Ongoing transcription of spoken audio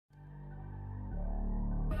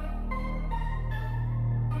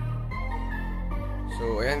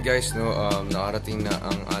So ayan guys, no, nakarating na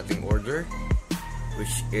ang ating order,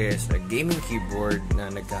 which is a gaming keyboard na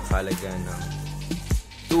nagkakalaga ng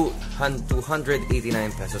 289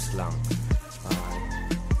 pesos lang.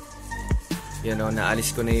 Yan o, naalis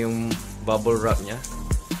ko na yung bubble wrap niya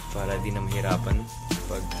para di na mahirapan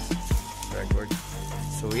pag record.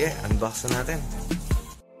 So yeah, unbox na natin.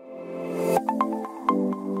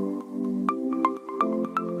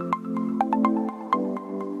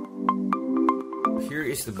 Here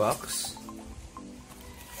is the box.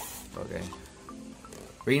 Okay.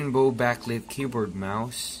 Rainbow backlit keyboard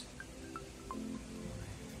mouse.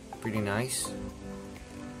 Pretty nice.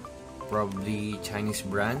 Probably Chinese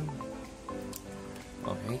brand.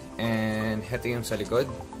 Okay. And ito yung sa likod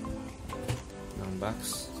ng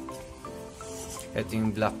box. Ito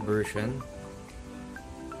yung black version.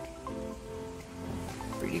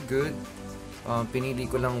 Pretty good. Pinili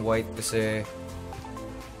ko lang white kasi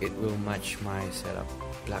it will match my setup.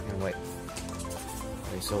 Black and white.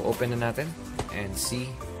 Okay, so open na natin and see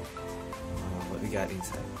what we got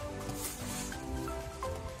inside.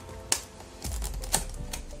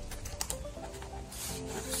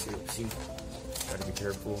 See. Gotta be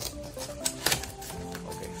careful.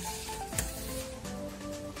 Okay.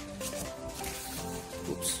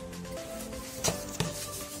 Oops.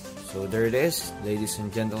 So there it is, ladies and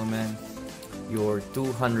gentlemen. Your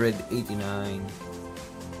 289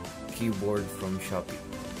 keyboard from Shopee.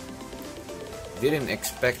 Didn't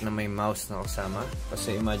expect na may mouse na kasama.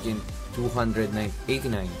 Kasi imagine 289.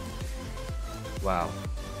 Wow.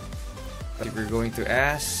 If you're going to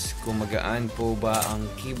ask kung magaan po ba ang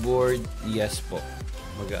keyboard, yes po.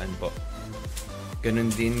 Magaan po. Ganun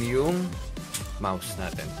din yung mouse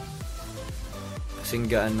natin. Kasing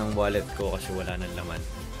gaan ng wallet ko kasi wala nang laman.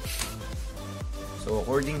 So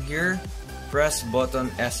according here, press button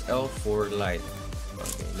SL for light.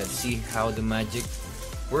 Okay, let's see how the magic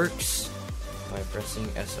works by pressing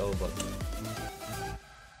SL button.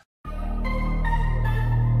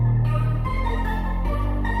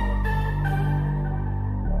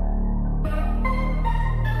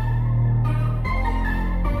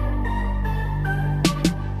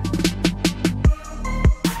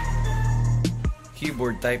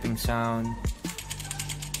 Keyboard typing sound,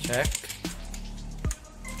 check.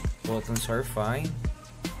 Buttons are fine.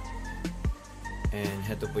 And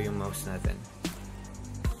heto po yung mouse natin.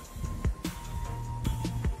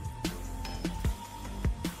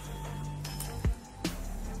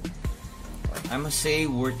 I must say,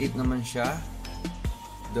 worth it naman siya.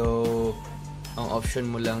 Though, ang option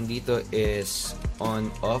mo lang dito is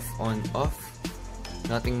on, off, on, off.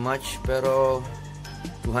 Nothing much, pero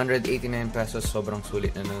 289 pesos, sobrang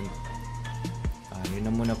sulit na nun. Yun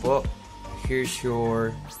na muna po. Here's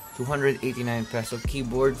your 289 peso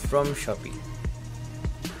keyboard from Shopee.